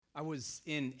I was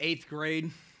in 8th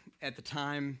grade at the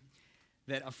time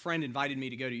that a friend invited me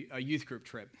to go to a youth group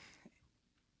trip.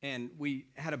 And we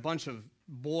had a bunch of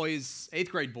boys, 8th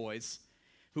grade boys,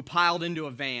 who piled into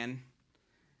a van,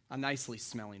 a nicely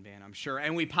smelling van, I'm sure.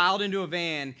 And we piled into a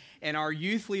van, and our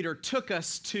youth leader took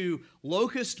us to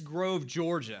Locust Grove,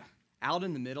 Georgia, out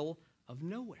in the middle of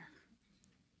nowhere.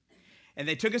 And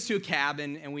they took us to a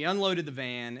cabin, and we unloaded the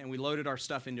van, and we loaded our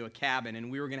stuff into a cabin, and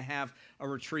we were going to have a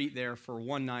retreat there for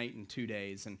 1 night and 2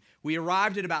 days. And we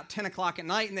arrived at about 10 o'clock at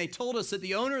night, and they told us that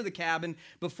the owner of the cabin,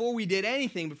 before we did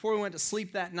anything, before we went to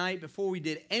sleep that night, before we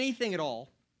did anything at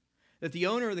all, that the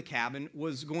owner of the cabin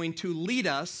was going to lead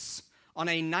us on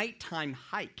a nighttime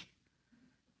hike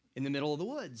in the middle of the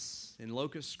woods in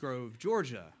Locust Grove,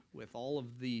 Georgia, with all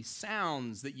of the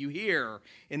sounds that you hear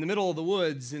in the middle of the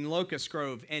woods in Locust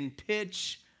Grove, and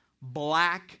pitch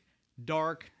black,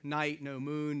 dark night, no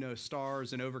moon, no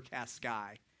stars, an overcast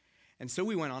sky. And so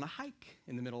we went on a hike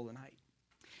in the middle of the night.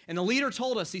 And the leader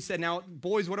told us, he said, "Now,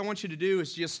 boys, what I want you to do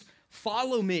is just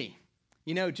follow me.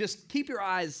 Just keep your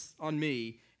eyes on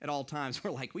me at all times."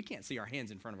 We're like, we can't see our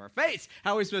hands in front of our face.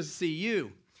 How are we supposed to see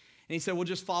you? And he said, well,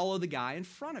 just follow the guy in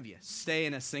front of you. Stay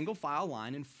in a single file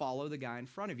line and follow the guy in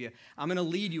front of you. I'm going to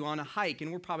lead you on a hike,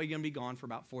 and we're probably going to be gone for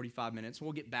about 45 minutes.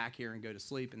 We'll get back here and go to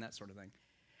sleep and that sort of thing.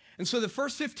 And so the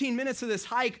first 15 minutes of this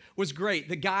hike was great.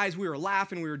 The guys, we were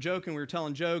laughing, we were joking, we were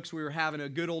telling jokes, we were having a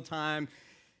good old time.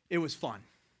 It was fun.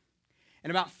 And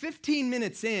about 15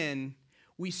 minutes in,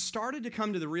 we started to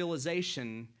come to the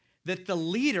realization that the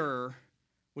leader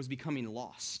was becoming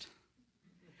lost.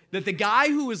 That the guy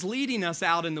who was leading us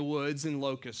out in the woods in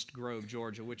Locust Grove,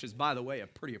 Georgia, which is, by the way, a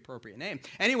pretty appropriate name.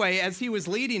 Anyway, as he was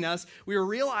leading us, we were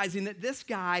realizing that this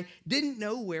guy didn't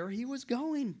know where he was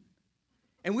going.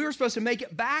 And we were supposed to make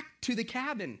it back to the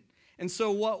cabin. And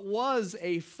so what was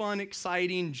a fun,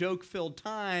 exciting, joke-filled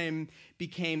time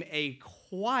became a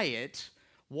quiet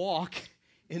walk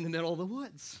in the middle of the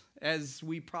woods, as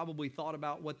we probably thought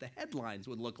about what the headlines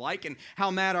would look like and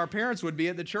how mad our parents would be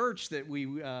at the church that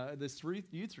this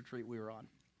youth retreat we were on.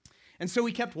 And so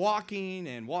we kept walking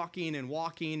and walking and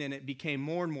walking, and it became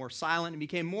more and more silent. It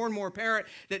became more and more apparent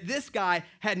that this guy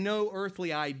had no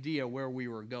earthly idea where we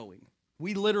were going.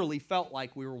 We literally felt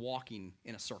like we were walking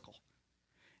in a circle.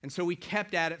 And so we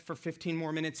kept at it for 15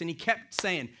 more minutes, and he kept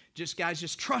saying, guys,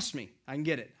 just trust me. I can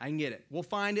get it. We'll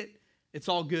find it. It's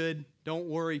all good. Don't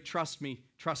worry. Trust me.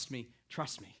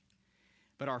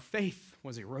 But our faith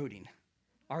was eroding.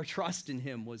 Our trust in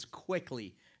him was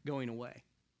quickly going away.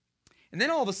 And then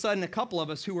all of a sudden, a couple of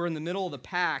us who were in the middle of the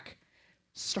pack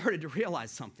started to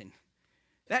realize something.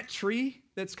 That tree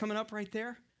that's coming up right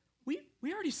there, we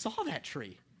already saw that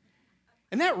tree.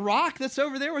 And that rock that's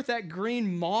over there with that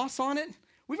green moss on it,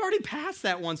 we've already passed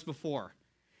that once before.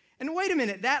 And wait a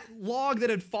minute, that log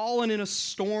that had fallen in a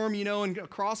storm, and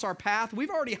across our path, we've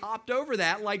already hopped over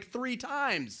that like 3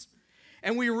 times.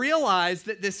 And we realized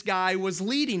that this guy was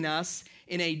leading us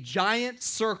in a giant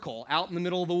circle out in the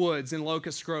middle of the woods in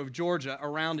Locust Grove, Georgia,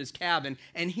 around his cabin,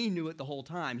 and he knew it the whole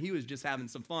time. He was just having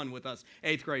some fun with us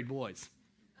 8th grade boys.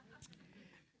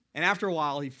 And after a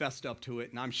while, he fessed up to it,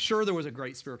 and I'm sure there was a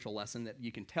great spiritual lesson that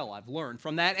you can tell I've learned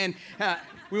from that. And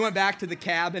we went back to the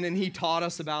cabin, and he taught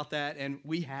us about that, and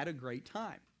we had a great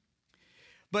time.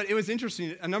 But it was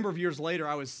interesting. A number of years later,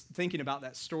 I was thinking about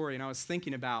that story, and I was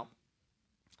thinking about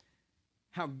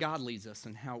how God leads us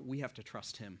and how we have to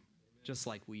trust him, just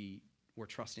like we were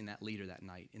trusting that leader that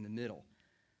night in the middle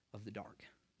of the dark.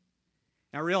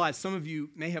 Now, I realize some of you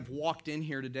may have walked in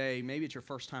here today. Maybe it's your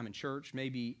first time in church.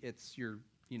 Maybe it's you're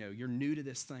new to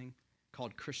this thing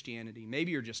called Christianity.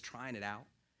 Maybe you're just trying it out.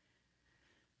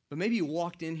 But maybe you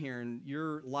walked in here and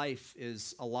your life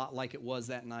is a lot like it was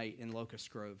that night in Locust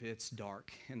Grove. It's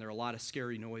dark and there are a lot of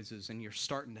scary noises, and you're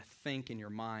starting to think in your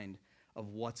mind of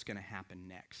what's going to happen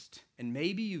next. And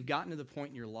maybe you've gotten to the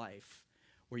point in your life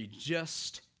where you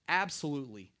just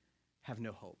absolutely have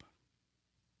no hope.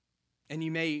 And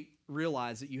you may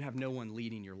realize that you have no one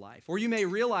leading your life. Or you may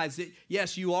realize that,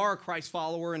 yes, you are a Christ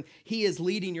follower and he is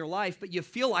leading your life, but you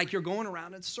feel like you're going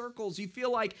around in circles. You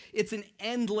feel like it's an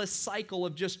endless cycle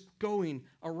of just going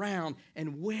around.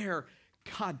 And where,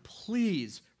 God,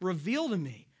 please reveal to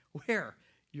me where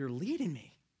you're leading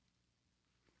me.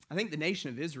 I think the nation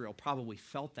of Israel probably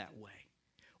felt that way.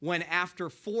 When after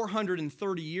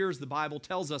 430 years, the Bible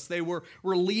tells us, they were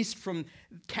released from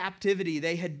captivity.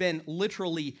 They had been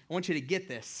literally, I want you to get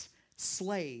this,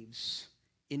 slaves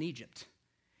in Egypt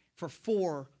for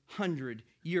 400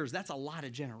 years. That's a lot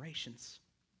of generations.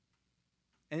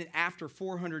 And after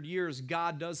 400 years,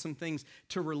 God does some things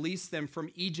to release them from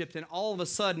Egypt. And all of a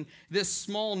sudden, this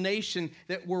small nation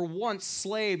that were once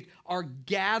slaved are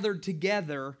gathered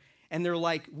together and they're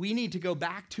like, we need to go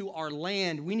back to our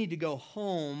land. We need to go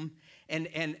home.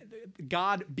 And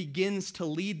God begins to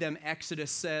lead them,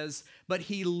 Exodus says, but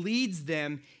he leads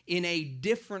them in a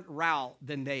different route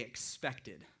than they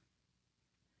expected.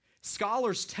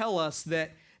 Scholars tell us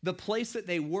that the place that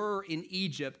they were in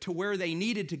Egypt to where they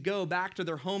needed to go back to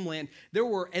their homeland, there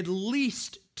were at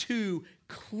least 2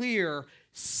 clear,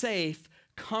 safe,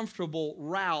 comfortable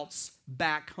routes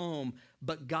back home,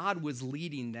 but God was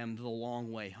leading them the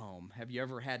long way home. Have you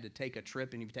ever had to take a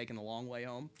trip and you've taken the long way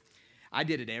home? I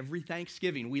did it every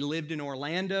Thanksgiving. We lived in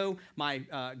Orlando. My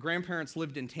grandparents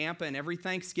lived in Tampa, and every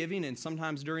Thanksgiving and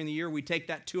sometimes during the year, we'd take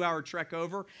that 2-hour trek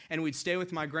over, and we'd stay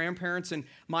with my grandparents, and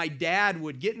my dad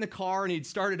would get in the car, and he'd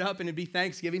start it up, and it'd be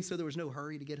Thanksgiving, so there was no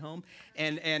hurry to get home.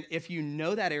 And if you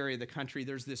know that area of the country,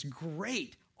 there's this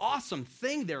great, awesome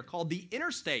thing there called the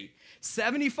Interstate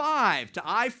 75 to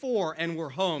I-4, and we're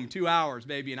home 2 hours,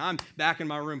 baby, and I'm back in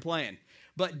my room playing.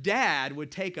 But Dad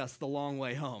would take us the long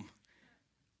way home.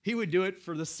 He would do it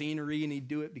for the scenery, and he'd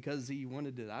do it because he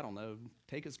wanted to, I don't know,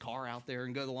 take his car out there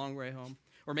and go the long way home.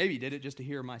 Or maybe he did it just to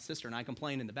hear my sister and I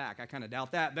complain in the back. I kind of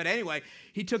doubt that. But anyway,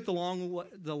 he took the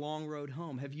long road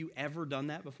home. Have you ever done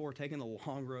that before, taking the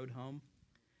long road home?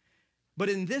 But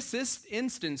in this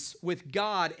instance, with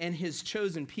God and his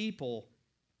chosen people,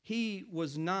 he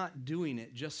was not doing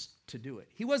it just to do it.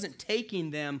 He wasn't taking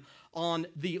them on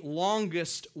the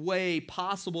longest way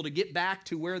possible to get back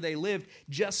to where they lived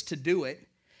just to do it.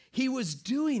 He was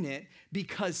doing it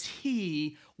because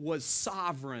he was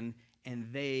sovereign and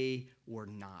they were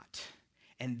not.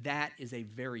 And that is a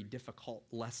very difficult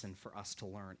lesson for us to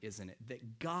learn, isn't it?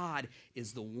 That God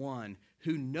is the one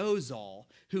who knows all,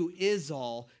 who is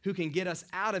all, who can get us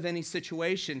out of any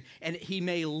situation, and he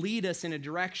may lead us in a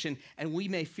direction, and we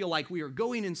may feel like we are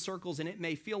going in circles, and it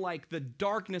may feel like the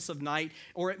darkness of night,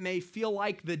 or it may feel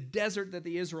like the desert that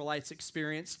the Israelites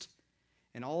experienced.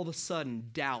 And all of a sudden,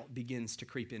 doubt begins to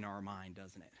creep into our mind,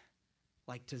 doesn't it?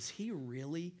 Like, does he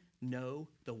really know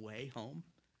the way home?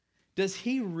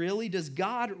 Does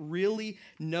God really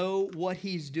know what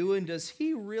he's doing? Does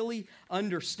he really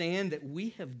understand that we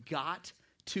have got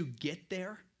to get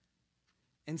there?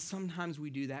 And sometimes we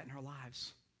do that in our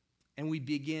lives. And we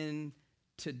begin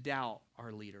to doubt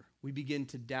our leader. We begin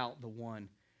to doubt the one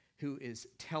who is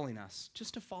telling us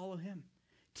just to follow him,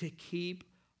 to keep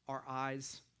our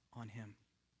eyes on him.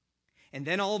 And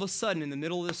then all of a sudden, in the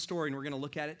middle of this story, and we're going to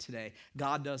look at it today,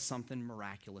 God does something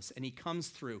miraculous. And he comes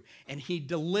through and he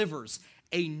delivers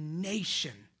a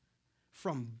nation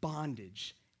from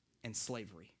bondage and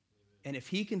slavery. And if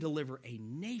he can deliver a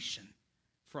nation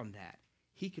from that,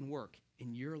 he can work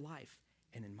in your life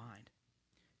and in mine.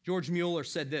 George Mueller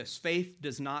said this: faith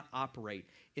does not operate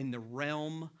in the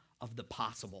realm of the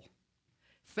possible.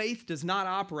 Faith does not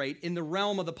operate in the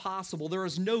realm of the possible. There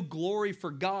is no glory for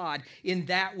God in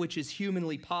that which is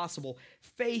humanly possible.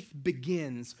 Faith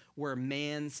begins where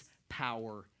man's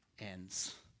power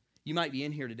ends. You might be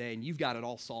in here today and you've got it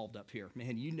all solved up here.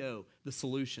 Man, you know the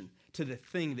solution to the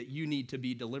thing that you need to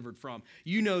be delivered from.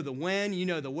 You know the when, you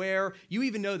know the where, you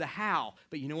even know the how.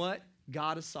 But you know what?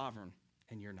 God is sovereign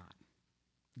and you're not.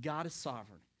 God is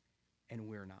sovereign and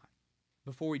we're not.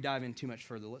 Before we dive in too much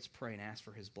further, let's pray and ask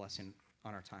for his blessing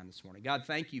on our time this morning. God,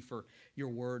 thank you for your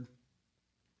word.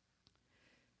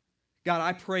 God,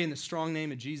 I pray in the strong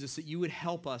name of Jesus that you would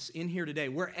help us in here today,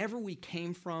 wherever we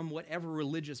came from, whatever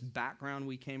religious background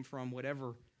we came from,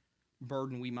 whatever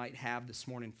burden we might have this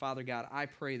morning. Father God, I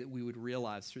pray that we would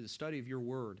realize through the study of your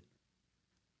word,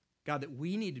 God, that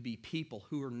we need to be people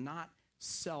who are not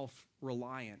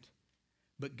self-reliant.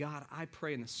 But God, I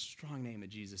pray in the strong name of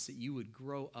Jesus that you would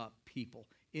grow up people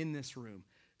in this room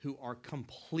who are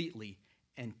completely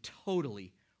and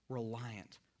totally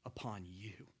reliant upon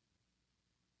you.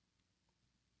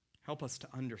 Help us to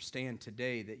understand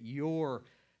today that your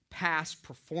past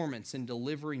performance in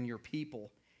delivering your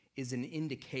people is an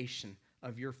indication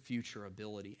of your future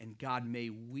ability. And God, may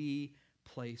we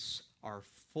place our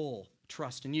full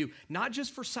trust in you, not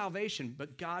just for salvation,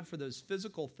 but God, for those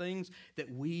physical things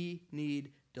that we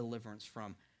need deliverance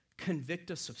from. Convict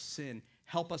us of sin.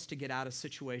 Help us to get out of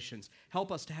situations.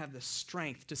 Help us to have the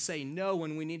strength to say no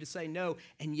when we need to say no,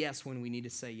 and yes when we need to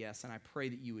say yes. And I pray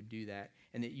that you would do that,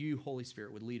 and that you, Holy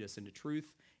Spirit, would lead us into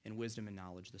truth and wisdom and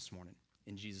knowledge this morning.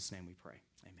 In Jesus' name we pray.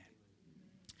 Amen.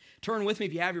 Turn with me,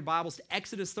 if you have your Bibles, to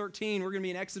Exodus 13. We're going to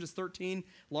be in Exodus 13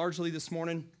 largely this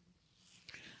morning.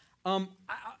 I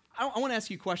want to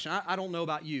ask you a question. I don't know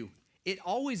about you. It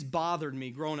always bothered me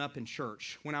growing up in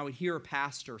church when I would hear a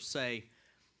pastor say,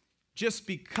 just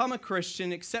become a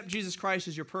Christian, accept Jesus Christ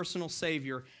as your personal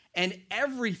Savior, and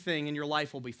everything in your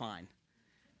life will be fine.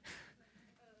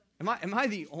 Am I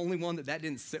the only one that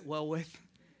didn't sit well with?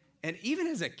 And even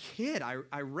as a kid,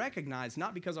 I recognized,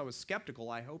 not because I was skeptical,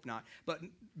 I hope not, but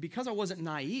because I wasn't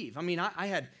naive. I mean, I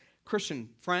had Christian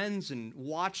friends and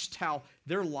watched how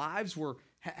their lives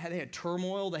they had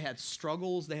turmoil, they had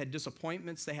struggles, they had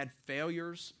disappointments, they had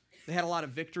failures. They had a lot of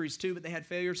victories too, but they had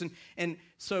failures. And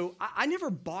so I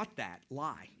never bought that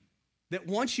lie. That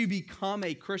once you become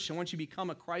a Christian, once you become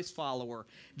a Christ follower,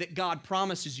 that God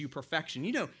promises you perfection.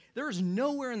 You know, there is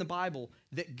nowhere in the Bible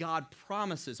that God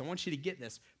promises, I want you to get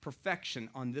this, perfection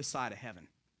on this side of heaven.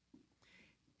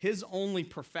 His only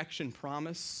perfection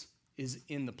promise is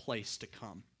in the place to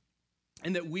come.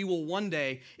 And that we will one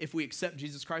day, if we accept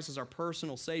Jesus Christ as our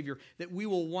personal Savior, that we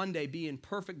will one day be in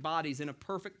perfect bodies, in a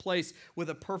perfect place with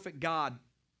a perfect God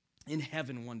in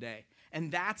heaven one day.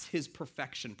 And that's his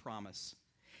perfection promise.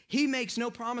 He makes no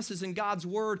promises in God's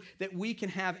word that we can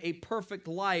have a perfect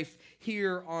life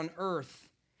here on earth.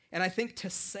 And I think to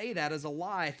say that is a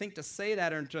lie. I think to say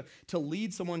that or to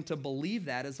lead someone to believe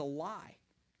that is a lie.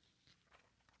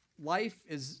 Life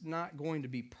is not going to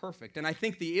be perfect. And I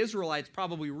think the Israelites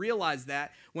probably realized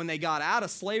that when they got out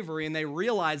of slavery and they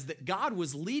realized that God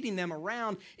was leading them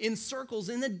around in circles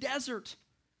in the desert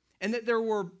and that there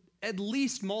were at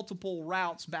least multiple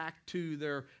routes back to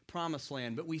their promised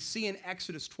land. But we see in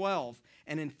Exodus 12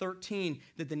 and in 13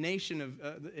 that the nation of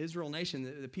the Israel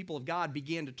nation, the people of God,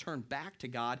 began to turn back to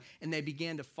God and they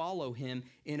began to follow him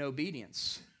in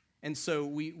obedience. And so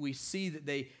we see that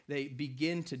they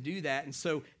begin to do that. And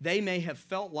so they may have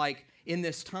felt like in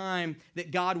this time that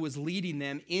God was leading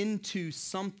them into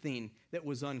something that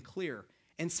was unclear.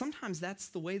 And sometimes that's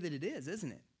the way that it is,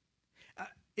 isn't it?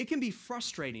 It can be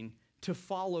frustrating to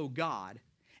follow God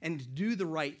and do the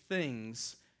right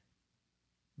things,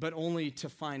 but only to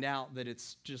find out that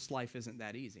it's just life isn't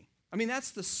that easy. I mean,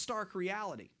 that's the stark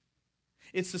reality.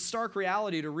 It's the stark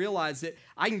reality to realize that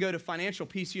I can go to Financial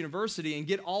Peace University and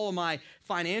get all of my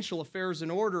financial affairs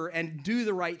in order and do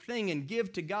the right thing and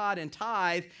give to God and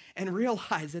tithe and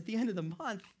realize at the end of the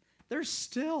month, there's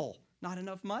still not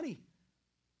enough money.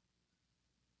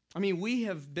 I mean, we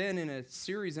have been in a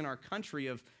series in our country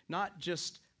of not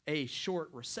just a short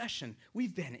recession.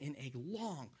 We've been in a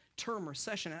long-term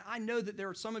recession. And I know that there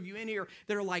are some of you in here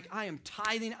that are like, I am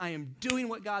tithing, I am doing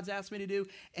what God's asked me to do,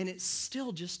 and it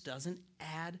still just doesn't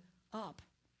add up.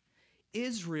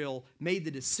 Israel made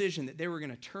the decision that they were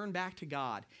going to turn back to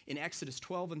God in Exodus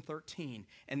 12 and 13,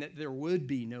 and that there would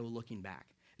be no looking back.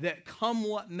 That come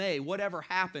what may, whatever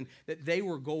happened, that they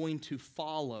were going to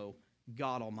follow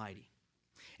God Almighty.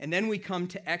 And then we come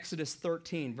to Exodus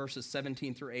 13, verses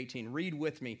 17 through 18. Read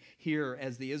with me here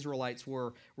as the Israelites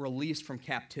were released from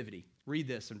captivity. Read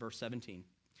this in verse 17.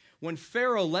 When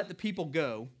Pharaoh let the people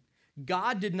go,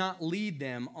 God did not lead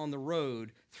them on the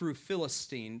road through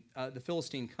the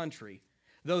Philistine country,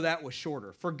 though that was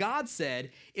shorter. For God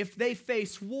said, if they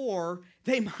face war,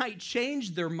 they might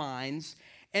change their minds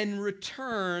and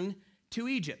return to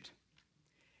Egypt.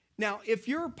 Now, if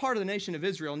you're part of the nation of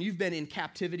Israel and you've been in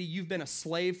captivity, you've been a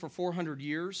slave for 400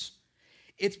 years,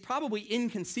 it's probably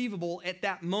inconceivable at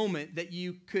that moment that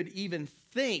you could even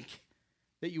think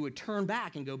that you would turn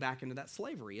back and go back into that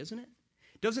slavery, isn't it?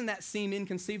 Doesn't that seem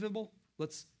inconceivable?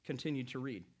 Let's continue to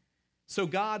read. So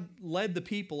God led the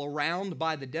people around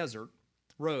by the desert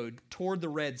road toward the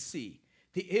Red Sea.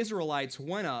 The Israelites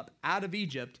went up out of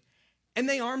Egypt and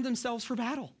they armed themselves for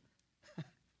battle.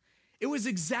 It was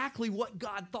exactly what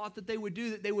God thought that they would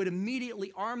do, that they would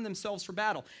immediately arm themselves for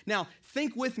battle. Now,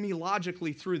 think with me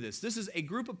logically through this. This is a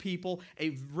group of people,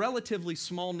 a relatively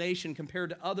small nation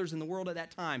compared to others in the world at that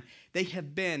time. They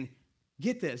have been,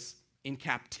 get this, in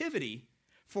captivity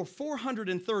for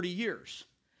 430 years.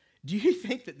 Do you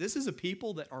think that this is a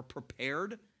people that are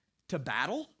prepared to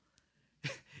battle?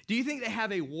 Do you think they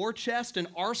have a war chest, an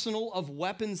arsenal of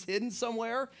weapons hidden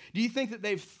somewhere? Do you think that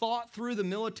they've thought through the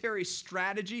military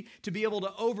strategy to be able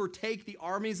to overtake the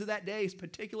armies of that day,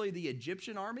 particularly the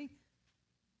Egyptian army?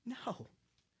 No.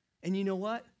 And you know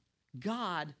what?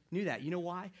 God knew that. You know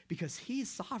why? Because he's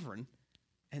sovereign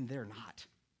and they're not.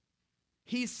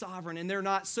 He's sovereign and they're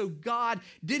not. So God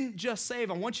didn't just save,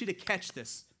 I want you to catch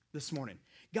this morning.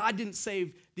 God didn't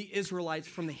save the Israelites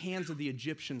from the hands of the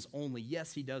Egyptians only.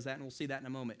 Yes, he does that, and we'll see that in a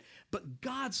moment. But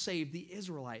God saved the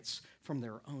Israelites from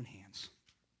their own hands.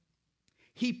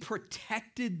 He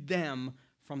protected them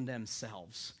from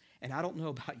themselves. And I don't know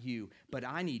about you, but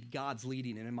I need God's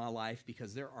leading in my life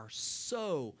because there are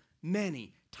so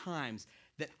many times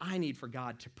that I need for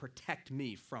God to protect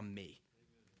me from me.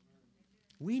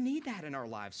 We need that in our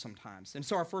lives sometimes. And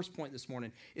so our first point this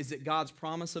morning is that God's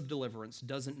promise of deliverance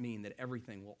doesn't mean that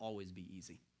everything will always be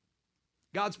easy.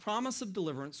 God's promise of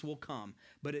deliverance will come,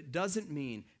 but it doesn't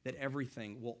mean that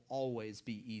everything will always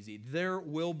be easy. There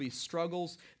will be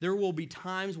struggles. There will be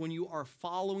times when you are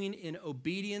following in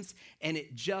obedience and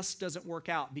it just doesn't work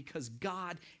out, because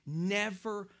God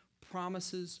never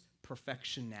promises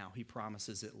perfection now. He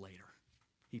promises it later.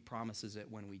 He promises it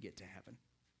when we get to heaven.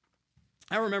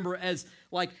 I remember as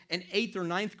like an 8th or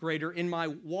 9th grader in my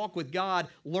walk with God,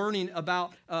 learning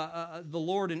about the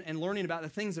Lord and learning about the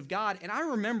things of God. And I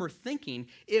remember thinking,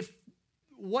 if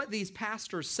what these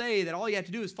pastors say, that all you have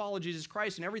to do is follow Jesus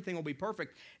Christ and everything will be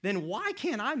perfect, then why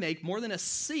can't I make more than a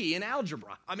C in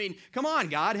algebra? I mean, come on,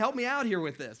 God, help me out here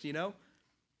with this, you know?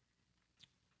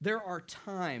 There are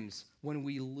times when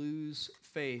we lose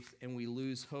faith and we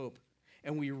lose hope,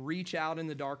 and we reach out in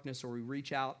the darkness or we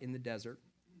reach out in the desert,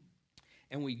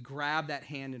 and we grab that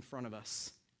hand in front of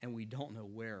us, and we don't know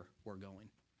where we're going.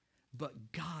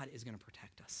 But God is going to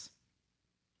protect us.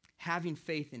 Having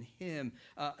faith in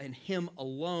Him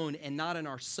alone, and not in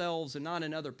ourselves, and not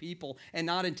in other people, and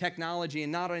not in technology,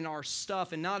 and not in our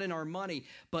stuff, and not in our money,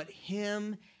 but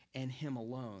Him and Him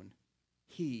alone.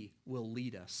 He will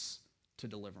lead us to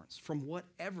deliverance from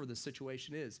whatever the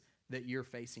situation is that you're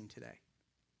facing today.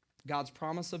 God's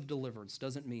promise of deliverance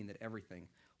doesn't mean that everything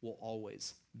will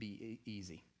always be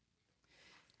easy.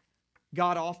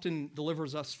 God often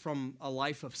delivers us from a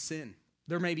life of sin.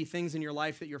 There may be things in your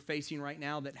life that you're facing right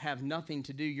now that have nothing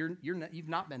to do. You've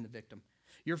not been the victim.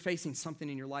 You're facing something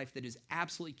in your life that is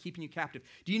absolutely keeping you captive.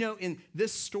 Do you know, in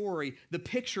this story, the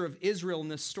picture of Israel in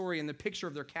this story and the picture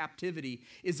of their captivity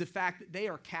is the fact that they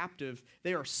are captive,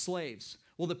 they are slaves.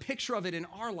 Well, the picture of it in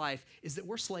our life is that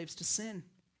we're slaves to sin,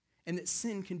 and that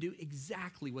sin can do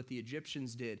exactly what the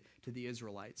Egyptians did to the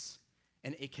Israelites.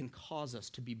 And it can cause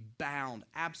us to be bound,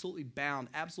 absolutely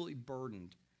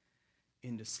burdened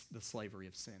into the slavery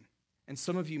of sin. And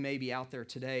some of you may be out there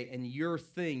today, and your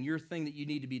thing that you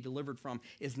need to be delivered from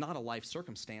is not a life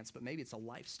circumstance, but maybe it's a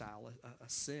lifestyle, a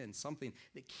sin, something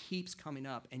that keeps coming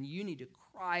up, and you need to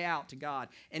cry out to God.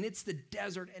 And it's the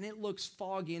desert, and it looks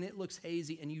foggy, and it looks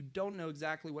hazy, and you don't know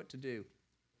exactly what to do.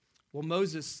 Well,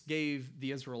 Moses gave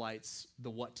the Israelites the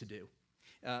what to do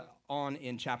on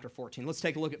in chapter 14. Let's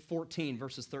take a look at 14,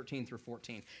 verses 13 through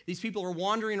 14. These people are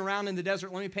wandering around in the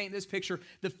desert. Let me paint this picture.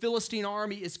 The Philistine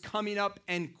army is coming up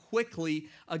and quickly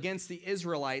against the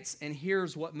Israelites, and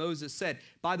here's what Moses said.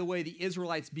 By the way, the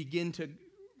Israelites begin to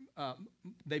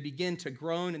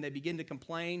groan, and they begin to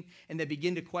complain, and they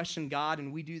begin to question God,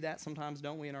 and we do that sometimes,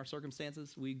 don't we, in our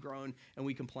circumstances? We groan, and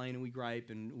we complain, and we gripe,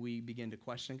 and we begin to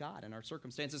question God in our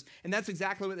circumstances, and that's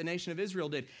exactly what the nation of Israel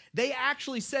did. They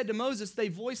actually said to Moses, they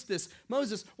voiced this,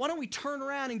 Moses, why don't we turn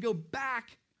around and go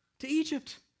back to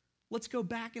Egypt? Let's go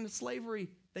back into slavery.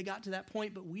 They got to that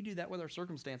point, but we do that with our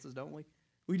circumstances, don't we?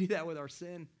 We do that with our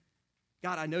sin.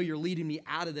 God, I know you're leading me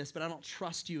out of this, but I don't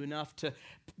trust you enough to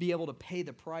be able to pay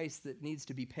the price that needs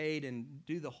to be paid and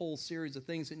do the whole series of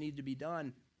things that need to be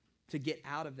done to get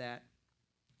out of that.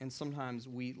 And sometimes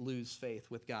we lose faith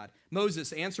with God.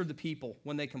 Moses answered the people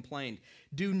when they complained,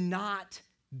 do not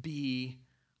be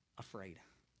afraid.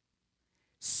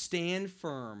 Stand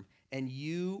firm, and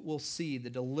you will see the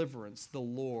deliverance the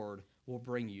Lord will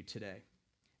bring you today.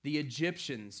 The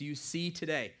Egyptians you see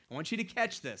today, I want you to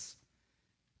catch this.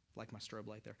 Like my strobe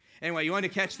light there. Anyway, I want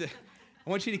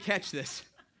you to catch this.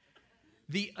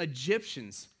 The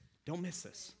Egyptians, don't miss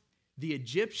this. The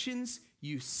Egyptians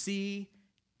you see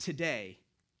today,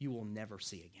 you will never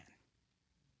see again.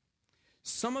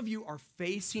 Some of you are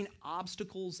facing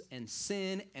obstacles and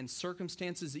sin and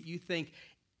circumstances that you think,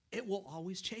 it will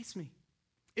always chase me.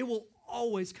 It will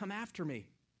always come after me.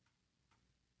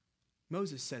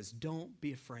 Moses says, don't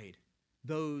be afraid.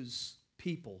 Those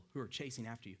people who are chasing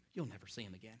after you, you'll never see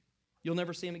them again. You'll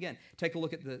never see them again. Take a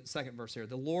look at the second verse here.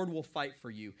 The Lord will fight for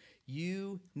you.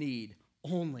 You need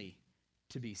only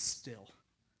to be still.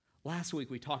 Last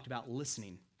week we talked about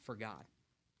listening for God,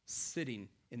 sitting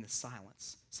in the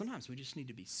silence. Sometimes we just need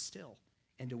to be still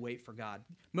and to wait for God.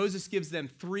 Moses gives them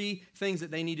 3 things that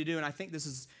they need to do, and I think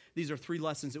these are 3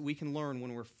 lessons that we can learn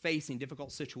when we're facing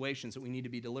difficult situations that we need to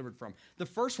be delivered from. The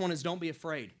first one is don't be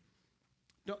afraid.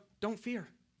 Don't fear.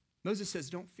 Moses says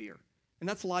don't fear. And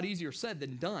that's a lot easier said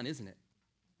than done, isn't it?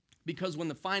 Because when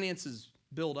the finances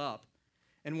build up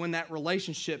and when that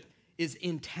relationship is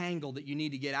entangled that you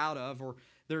need to get out of, or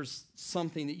there's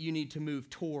something that you need to move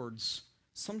towards,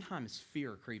 sometimes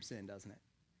fear creeps in, doesn't it?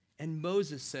 And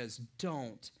Moses says,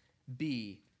 don't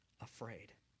be afraid.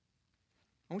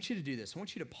 I want you to do this. I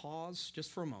want you to pause just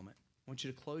for a moment. I want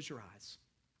you to close your eyes.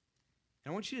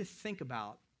 And I want you to think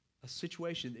about a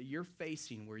situation that you're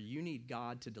facing where you need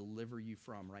God to deliver you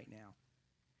from right now.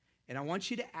 And I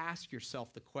want you to ask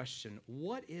yourself the question,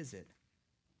 what is it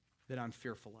that I'm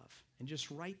fearful of? And just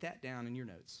write that down in your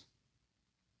notes.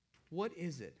 What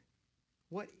is it?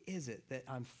 What is it that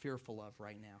I'm fearful of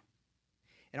right now?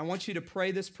 And I want you to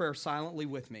pray this prayer silently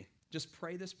with me. Just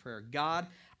pray this prayer. God,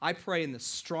 I pray in the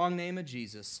strong name of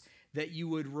Jesus that you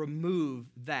would remove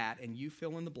that, and you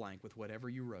fill in the blank with whatever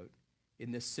you wrote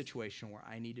in this situation where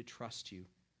I need to trust you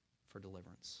for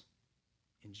deliverance.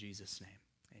 In Jesus' name,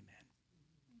 amen.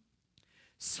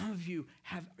 Some of you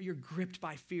you're gripped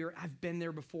by fear. I've been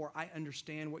there before. I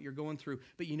understand what you're going through.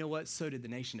 But you know what? So did the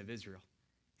nation of Israel.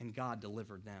 And God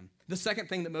delivered them. The second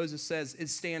thing that Moses says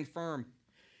is stand firm.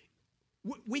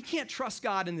 We can't trust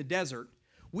God in the desert.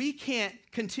 We can't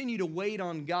continue to wait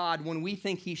on God when we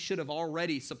think he should have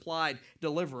already supplied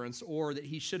deliverance or that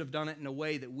he should have done it in a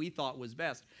way that we thought was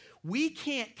best. We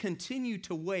can't continue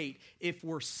to wait if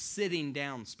we're sitting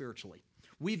down spiritually.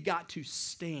 We've got to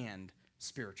stand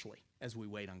spiritually as we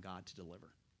wait on God to deliver.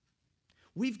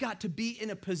 We've got to be in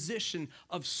a position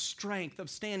of strength, of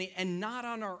standing, and not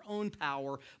on our own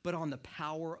power, but on the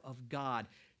power of God.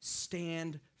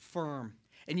 Stand firm.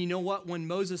 And you know what? When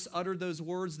Moses uttered those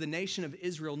words, the nation of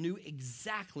Israel knew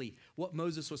exactly what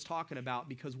Moses was talking about,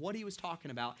 because what he was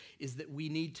talking about is that we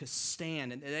need to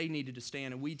stand, and they needed to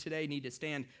stand, and we today need to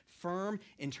stand firm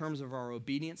in terms of our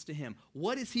obedience to him.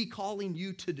 What is he calling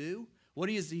you to do? What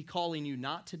is he calling you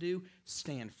not to do?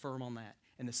 Stand firm on that.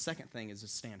 And the second thing is to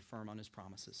stand firm on his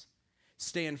promises.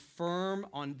 Stand firm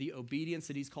on the obedience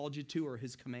that he's called you to, or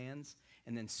his commands,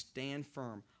 and then stand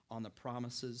firm on the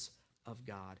promises of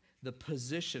God. The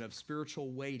position of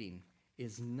spiritual waiting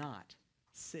is not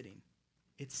sitting,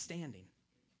 it's standing.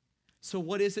 So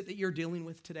what is it that you're dealing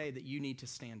with today that you need to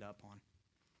stand up on?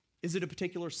 Is it a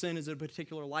particular sin? Is it a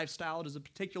particular lifestyle? Is it a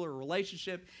particular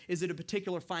relationship? Is it a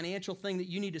particular financial thing that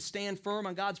you need to stand firm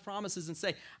on God's promises and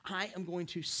say, I am going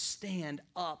to stand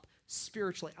up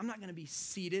spiritually. I'm not going to be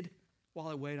seated while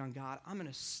I wait on God. I'm going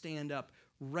to stand up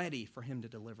ready for him to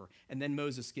deliver. And then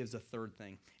Moses gives a third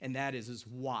thing, and that is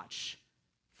watch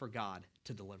for God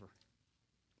to deliver.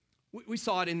 We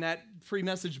saw it in that free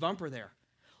message bumper there.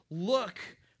 Look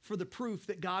for the proof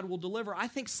that God will deliver. I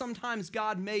think sometimes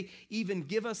God may even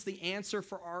give us the answer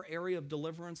for our area of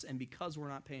deliverance, and because we're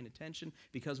not paying attention,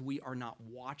 because we are not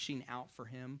watching out for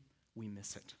him, we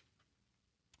miss it.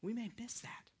 We may miss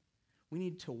that. We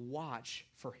need to watch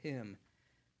for him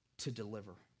to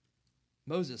deliver.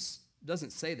 Moses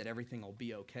doesn't say that everything will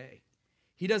be okay.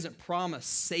 He doesn't promise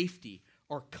safety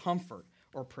or comfort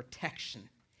or protection.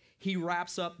 He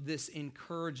wraps up this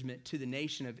encouragement to the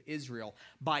nation of Israel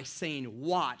by saying,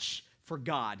 watch for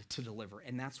God to deliver.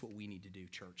 And that's what we need to do,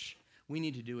 church. We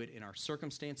need to do it in our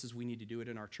circumstances. We need to do it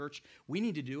in our church. We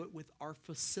need to do it with our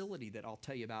facility that I'll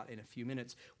tell you about in a few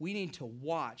minutes. We need to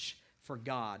watch for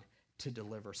God to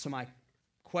deliver. So my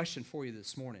question for you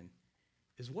this morning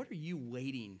is, what are you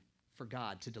waiting for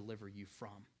God to deliver you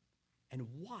from? And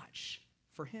watch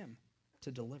for him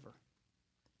to deliver.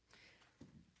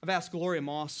 I've asked Gloria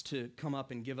Moss to come up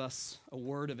and give us a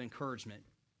word of encouragement.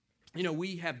 You know,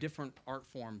 we have different art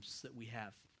forms that we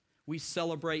have. We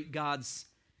celebrate God's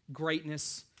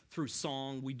greatness through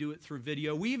song. We do it through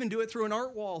video. We even do it through an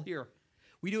art wall here.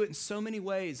 We do it in so many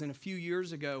ways. And a few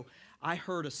years ago, I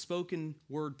heard a spoken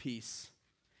word piece,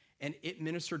 and it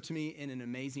ministered to me in an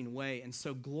amazing way. And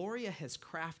so Gloria has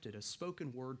crafted a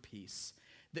spoken word piece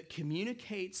that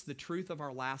communicates the truth of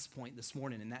our last point this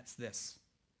morning, and that's this.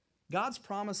 God's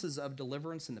promises of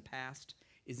deliverance in the past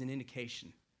is an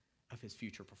indication of his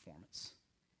future performance.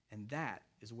 And that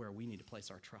is where we need to place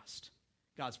our trust.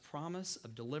 God's promise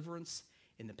of deliverance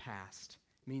in the past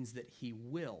means that he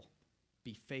will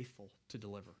be faithful to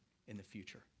deliver in the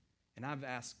future. And I've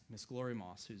asked Miss Gloria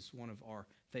Moss, who's one of our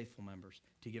faithful members,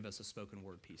 to give us a spoken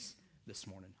word piece this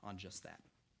morning on just that.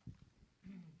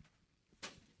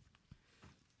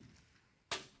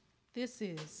 This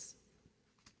is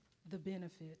the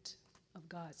benefit of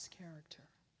God's character.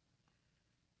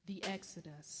 The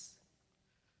Exodus,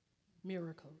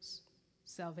 miracles,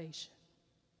 salvation.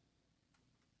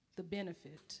 The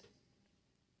benefit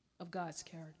of God's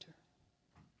character.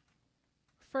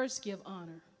 First, give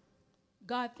honor.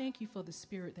 God, thank you for the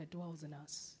Spirit that dwells in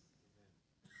us.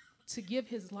 To give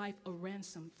his life a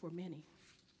ransom for many.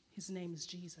 His name is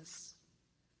Jesus.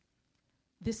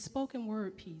 This spoken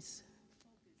word piece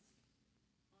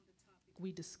on the topic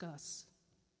we discuss.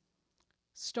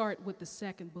 Start with the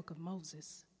second book of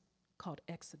Moses, called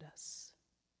Exodus.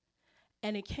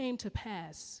 And it came to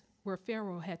pass, where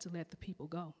Pharaoh had to let the people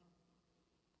go,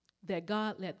 that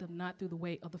God led them not through the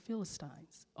way of the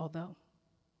Philistines, although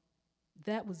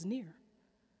that was near.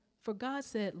 For God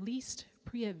said, least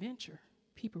peradventure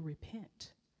people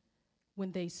repent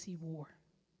when they see war,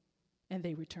 and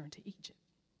they return to Egypt.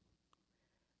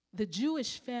 The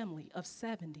Jewish family of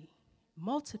 70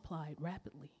 multiplied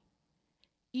rapidly,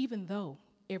 even though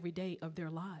every day of their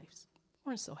lives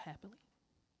weren't so happily.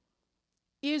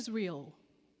 Israel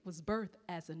was birthed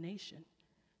as a nation.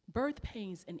 Birth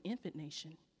pains an infant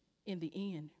nation, in the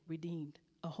end redeemed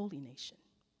a holy nation.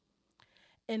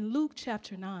 In Luke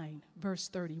chapter 9, verse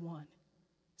 31,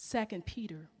 2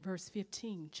 Peter verse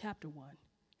 15, chapter 1,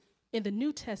 in the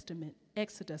New Testament,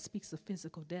 Exodus speaks of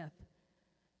physical death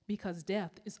because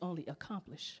death is only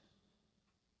accomplished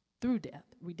through death.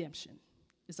 Redemption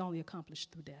is only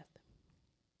accomplished through death.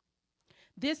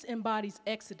 This embodies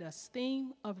Exodus'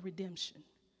 theme of redemption,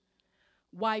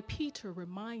 why Peter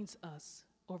reminds us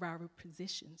of our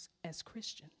positions as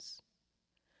Christians.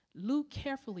 Luke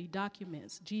carefully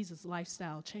documents Jesus'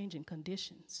 lifestyle changing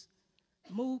conditions,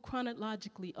 move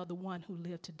chronologically of the one who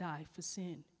lived to die for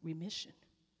sin remission.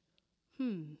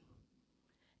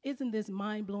 Isn't this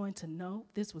mind-blowing to know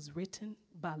this was written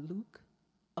by Luke,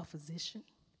 a physician?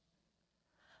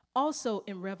 Also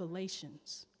in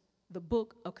Revelations, the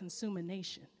book of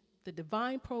consummation, the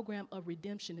divine program of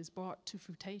redemption is brought to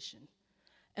fruition,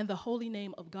 and the holy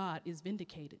name of God is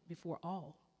vindicated before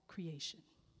all creation.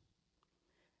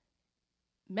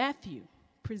 Matthew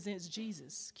presents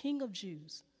Jesus, King of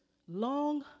Jews,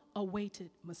 long-awaited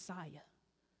Messiah.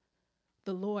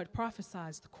 The Lord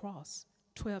prophesies the cross,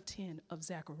 12:10 of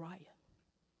Zechariah.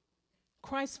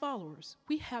 Christ followers,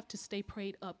 we have to stay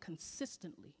prayed up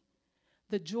consistently.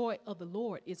 The joy of the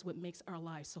Lord is what makes our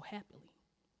lives so happily.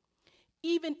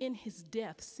 Even in his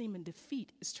death, seeming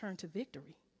defeat is turned to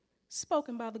victory,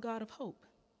 spoken by the God of hope.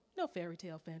 No fairy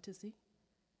tale fantasy.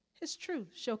 His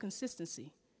truth show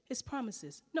consistency. His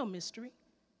promises, no mystery.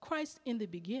 Christ in the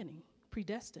beginning,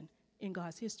 predestined in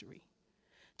God's history.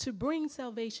 To bring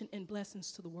salvation and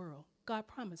blessings to the world, God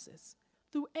promises.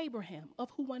 Through Abraham, of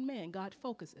who one man God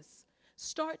focuses.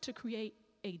 Start to create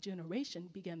a generation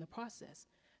began the process.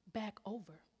 Back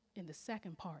over in the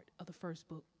second part of the first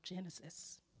book,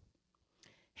 Genesis.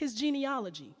 His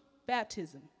genealogy,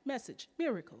 baptism, message,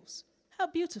 miracles. How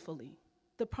beautifully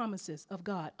the promises of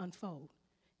God unfold.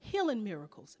 Healing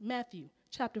miracles, Matthew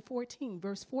chapter 14,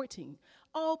 verse 14,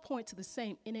 all point to the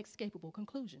same inescapable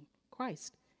conclusion.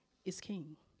 Christ is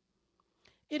King.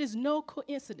 It is no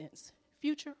coincidence,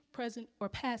 future, present, or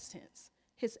past tense.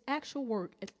 His actual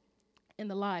work in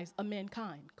the lives of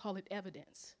mankind, call it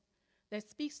evidence, that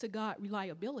speaks to God's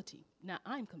reliability. Now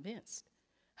I'm convinced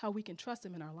how we can trust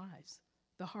him in our lives.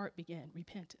 The heart began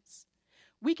repentance.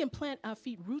 We can plant our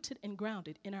feet rooted and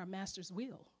grounded in our master's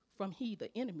will. From he,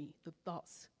 the enemy, the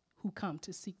thoughts who come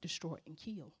to seek, destroy, and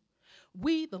kill.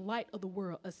 We, the light of the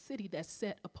world, a city that's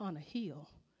set upon a hill.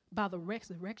 By the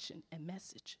resurrection and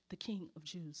message, the King of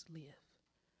Jews live.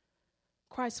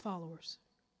 Christ followers,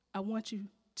 I want you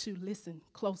to listen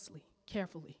closely,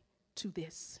 carefully to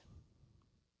this.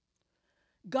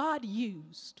 God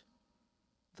used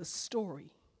the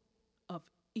story of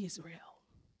Israel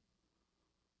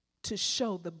to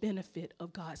show the benefit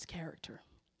of God's character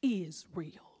is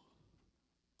real.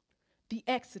 The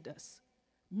Exodus,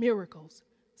 miracles,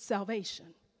 salvation,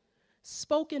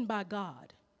 spoken by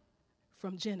God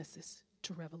from Genesis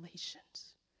to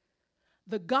Revelations.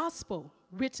 The gospel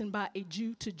written by a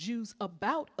Jew to Jews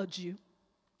about a Jew,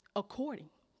 according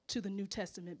to the New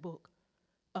Testament book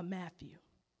of Matthew.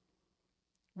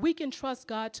 We can trust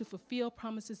God to fulfill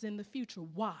promises in the future.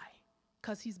 Why?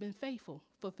 Because he's been faithful,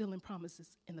 fulfilling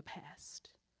promises in the past.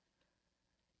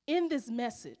 In this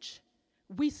message,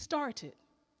 we started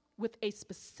with a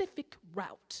specific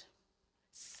route.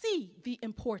 See the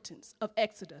importance of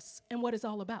Exodus and what it's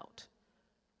all about.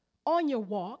 On your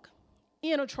walk,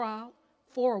 in a trial,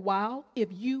 for a while, if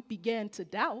you began to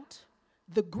doubt,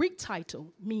 the Greek title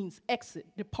means exit,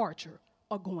 departure,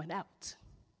 or going out.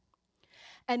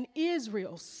 And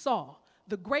Israel saw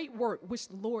the great work which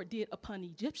the Lord did upon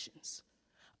Egyptians.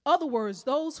 Other words,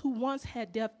 those who once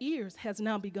had deaf ears has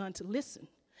now begun to listen.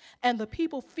 And the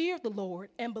people feared the Lord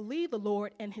and believed the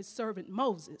Lord and his servant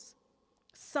Moses.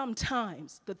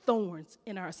 Sometimes the thorns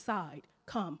in our side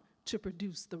come to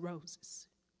produce the roses.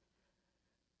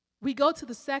 We go to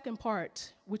the second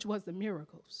part, which was the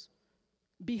miracles.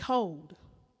 Behold,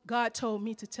 God told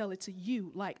me to tell it to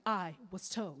you like I was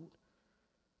told.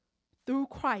 Through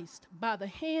Christ, by the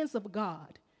hands of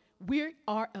God, we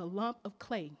are a lump of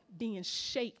clay being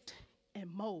shaped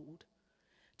and molded.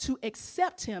 To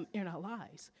accept him in our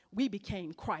lives, we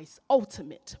became Christ's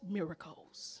ultimate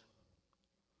miracles.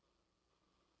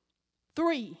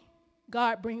 3,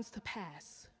 God brings to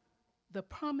pass the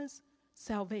promised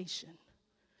salvation.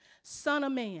 Son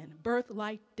of man, birth,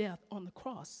 life, death on the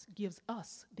cross gives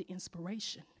us the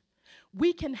inspiration.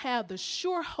 We can have the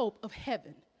sure hope of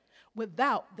heaven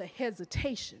without the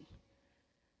hesitation,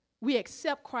 we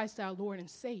accept Christ our Lord and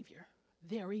Savior,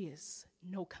 there is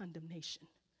no condemnation.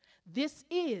 This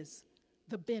is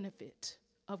the benefit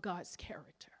of God's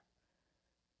character.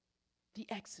 The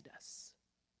Exodus,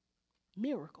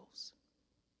 miracles,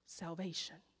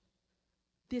 salvation.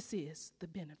 This is the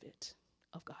benefit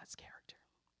of God's character.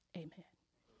 Amen.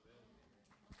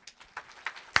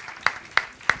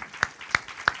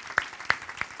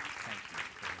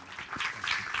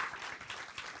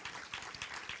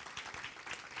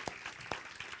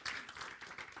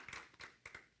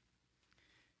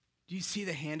 Do you see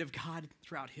the hand of God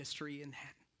throughout history in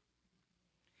that?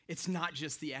 It's not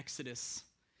just the Exodus,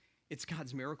 it's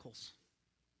God's miracles.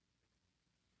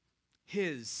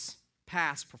 His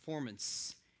past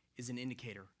performance is an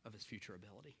indicator of his future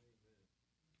ability.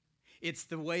 It's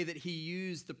the way that he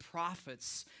used the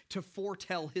prophets to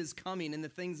foretell his coming and the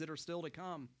things that are still to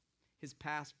come. His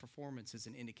past performance is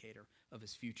an indicator of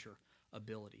his future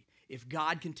ability. If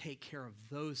God can take care of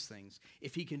those things,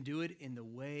 if he can do it in the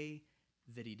way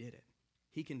that he did it,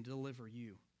 he can deliver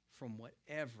you from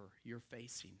whatever you're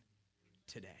facing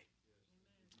today.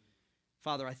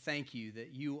 Father, I thank you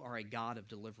that you are a God of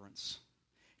deliverance.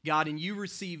 God, and you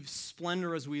receive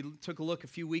splendor as we took a look a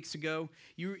few weeks ago.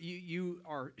 You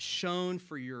are shown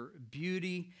for your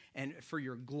beauty and for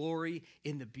your glory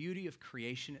in the beauty of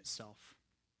creation itself.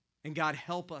 And God,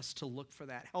 help us to look for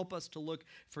that. Help us to look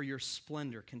for your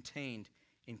splendor contained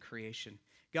in creation.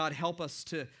 God, help us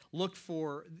to look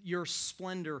for your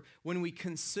splendor when we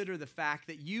consider the fact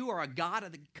that you are a God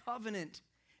of the covenant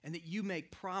and that you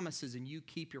make promises and you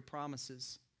keep your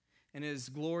promises. And as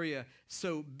Gloria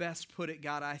so best put it,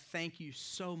 God, I thank you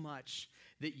so much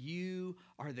that you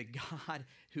are the God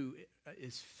who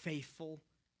is faithful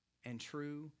and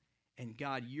true. And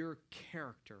God, your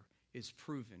character is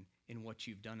proven in what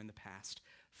you've done in the past.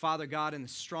 Father God, in the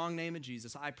strong name of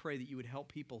Jesus, I pray that you would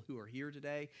help people who are here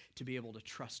today to be able to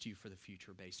trust you for the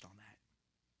future based on that.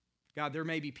 God, there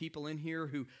may be people in here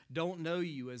who don't know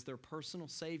you as their personal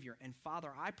Savior. And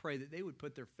Father, I pray that they would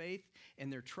put their faith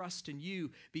and their trust in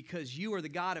you because you are the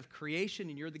God of creation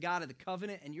and you're the God of the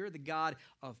covenant and you're the God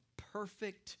of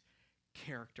perfect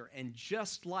character. And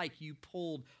just like you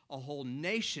pulled a whole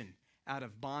nation out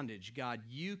of bondage, God,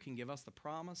 you can give us the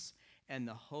promise and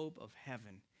the hope of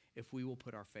heaven if we will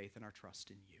put our faith and our trust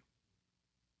in you.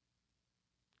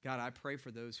 God, I pray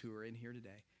for those who are in here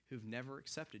today who've never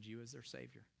accepted you as their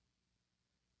Savior.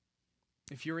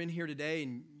 If you're in here today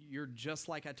and you're just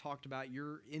like I talked about,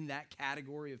 you're in that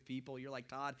category of people. You're like,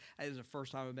 Todd, this is the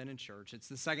first time I've been in church. It's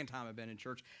the second time I've been in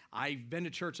church. I've been to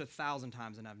church 1,000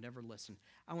 times and I've never listened.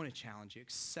 I want to challenge you.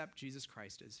 Accept Jesus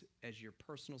Christ as your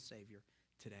personal Savior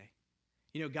today.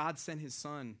 You know, God sent his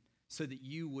Son so that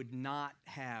you would not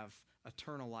have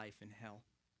eternal life in hell.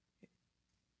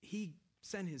 He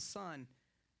sent his Son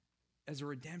as a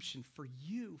redemption for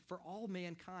you, for all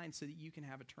mankind, so that you can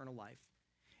have eternal life.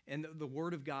 And the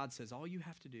Word of God says all you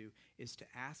have to do is to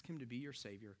ask him to be your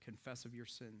Savior, confess of your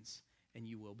sins, and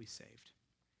you will be saved.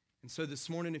 And so this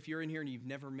morning, if you're in here and you've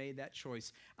never made that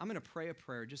choice, I'm going to pray a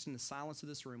prayer just in the silence of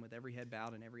this room with every head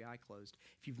bowed and every eye closed.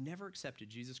 If you've never accepted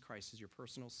Jesus Christ as your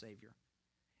personal Savior,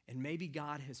 and maybe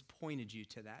God has pointed you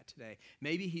to that today.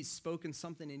 Maybe he's spoken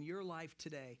something in your life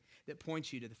today that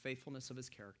points you to the faithfulness of his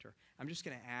character. I'm just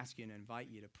going to ask you and invite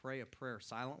you to pray a prayer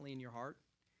silently in your heart.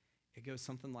 It goes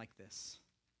something like this.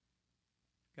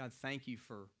 God, thank you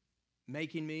for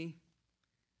making me.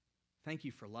 Thank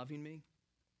you for loving me.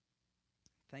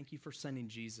 Thank you for sending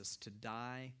Jesus to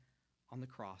die on the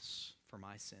cross for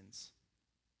my sins.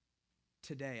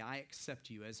 Today, I accept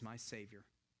you as my Savior.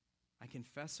 I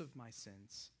confess of my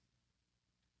sins.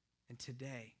 And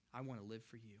today, I want to live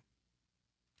for you.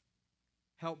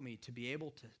 Help me to be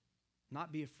able to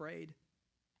not be afraid,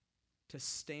 to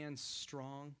stand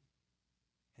strong,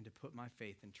 and to put my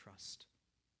faith and trust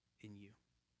in you.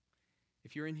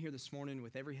 If you're in here this morning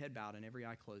with every head bowed and every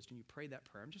eye closed and you pray that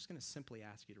prayer, I'm just going to simply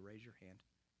ask you to raise your hand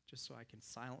just so I can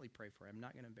silently pray for you. I'm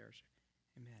not going to embarrass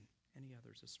you. Amen. Any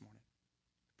others this morning?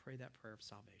 Pray that prayer of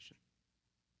salvation.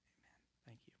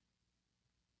 Amen. Thank you.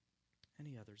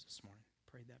 Any others this morning?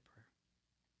 Pray that prayer.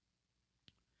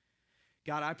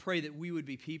 God, I pray that we would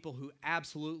be people who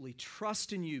absolutely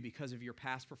trust in you because of your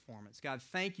past performance. God,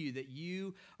 thank you that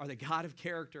you are the God of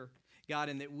character, God,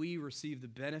 and that we receive the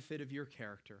benefit of your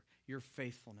character, your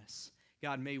faithfulness.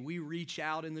 God, may we reach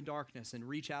out in the darkness and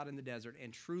reach out in the desert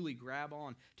and truly grab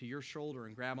on to your shoulder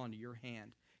and grab onto your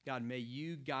hand. God, may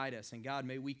you guide us. And God,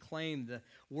 may we claim the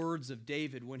words of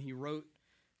David when he wrote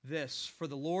this, "For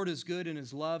the Lord is good and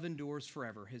his love endures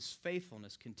forever. His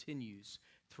faithfulness continues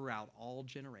throughout all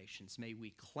generations. May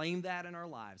we claim that in our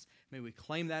lives. May we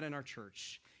claim that in our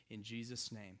church. In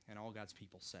Jesus' name. And all God's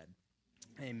people said,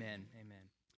 amen.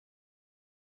 Amen.